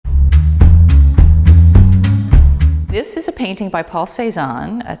This is a painting by Paul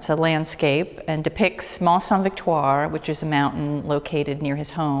Cézanne. It's a landscape and depicts Mont Sainte-Victoire, which is a mountain located near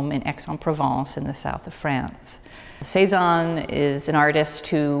his home in Aix-en-Provence in the south of France. Cézanne is an artist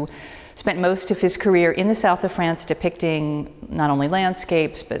who spent most of his career in the south of France depicting not only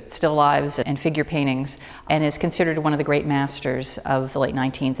landscapes but still lives and figure paintings, and is considered one of the great masters of the late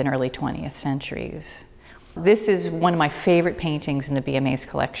 19th and early 20th centuries. This is one of my favorite paintings in the BMA's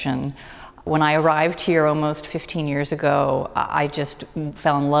collection. When I arrived here almost 15 years ago, I just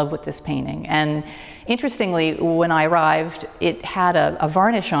fell in love with this painting. And interestingly, when I arrived, it had a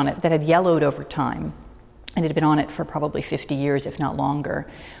varnish on it that had yellowed over time. And it had been on it for probably 50 years, if not longer.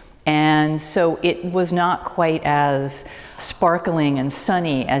 And so it was not quite as sparkling and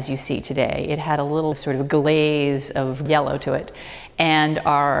sunny as you see today. It had a little sort of glaze of yellow to it. And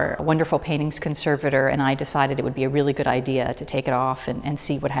our wonderful paintings conservator and I decided it would be a really good idea to take it off and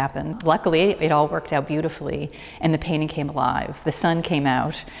see what happened. Luckily, it all worked out beautifully, and the painting came alive. The sun came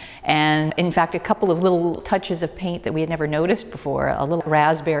out, and in fact, a couple of little touches of paint that we had never noticed before, a little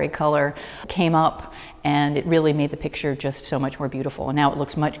raspberry color came up, and it really made the picture just so much more beautiful. And now it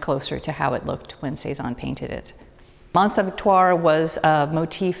looks much closer to how it looked when Cézanne painted it. Mont Sainte-Victoire was a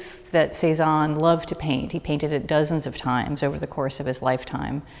motif that Cézanne loved to paint. He painted it dozens of times over the course of his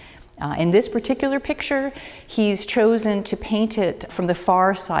lifetime. In this particular picture, he's chosen to paint it from the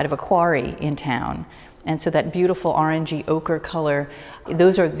far side of a quarry in town. And so that beautiful orangey ochre color,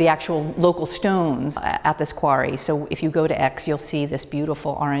 those are the actual local stones at this quarry. So if you go to Aix, you'll see this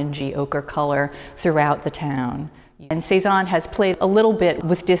beautiful orangey ochre color throughout the town. And Cézanne has played a little bit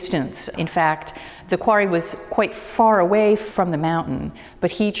with distance. In fact, the quarry was quite far away from the mountain, but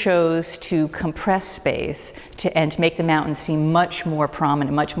he chose to compress space and to make the mountain seem much more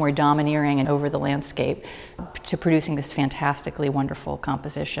prominent, much more domineering and over the landscape, to producing this fantastically wonderful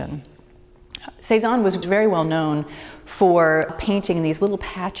composition. Cézanne was very well known for painting these little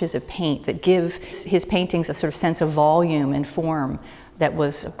patches of paint that give his paintings a sort of sense of volume and form that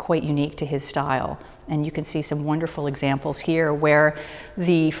was quite unique to his style. And you can see some wonderful examples here where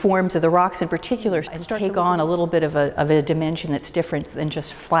the forms of the rocks in particular take on a little bit of a dimension that's different than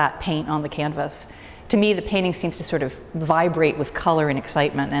just flat paint on the canvas. To me, the painting seems to sort of vibrate with color and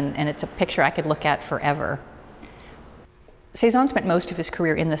excitement, and it's a picture I could look at forever. Cézanne spent most of his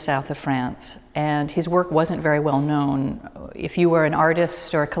career in the south of France, and his work wasn't very well known. If you were an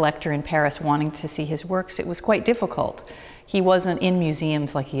artist or a collector in Paris wanting to see his works, it was quite difficult. He wasn't in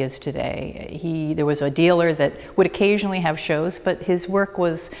museums like he is today. There was a dealer that would occasionally have shows, but his work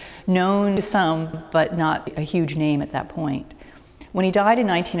was known to some, but not a huge name at that point. When he died in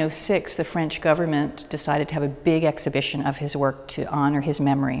 1906, the French government decided to have a big exhibition of his work to honor his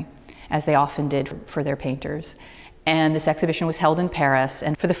memory, as they often did for their painters. And this exhibition was held in Paris,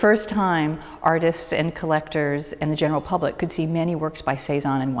 and for the first time, artists and collectors and the general public could see many works by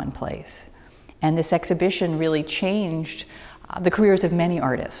Cézanne in one place. And this exhibition really changed the careers of many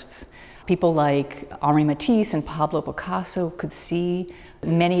artists. People like Henri Matisse and Pablo Picasso could see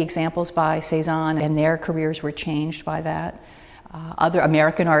many examples by Cézanne, and their careers were changed by that. Other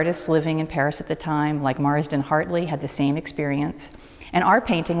American artists living in Paris at the time, like Marsden Hartley, had the same experience. And our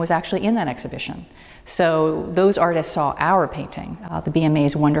painting was actually in that exhibition. So those artists saw our painting, the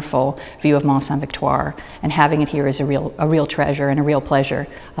BMA's wonderful view of Mont Sainte-Victoire, and having it here is a real treasure and a real pleasure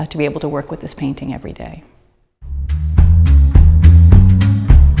to be able to work with this painting every day.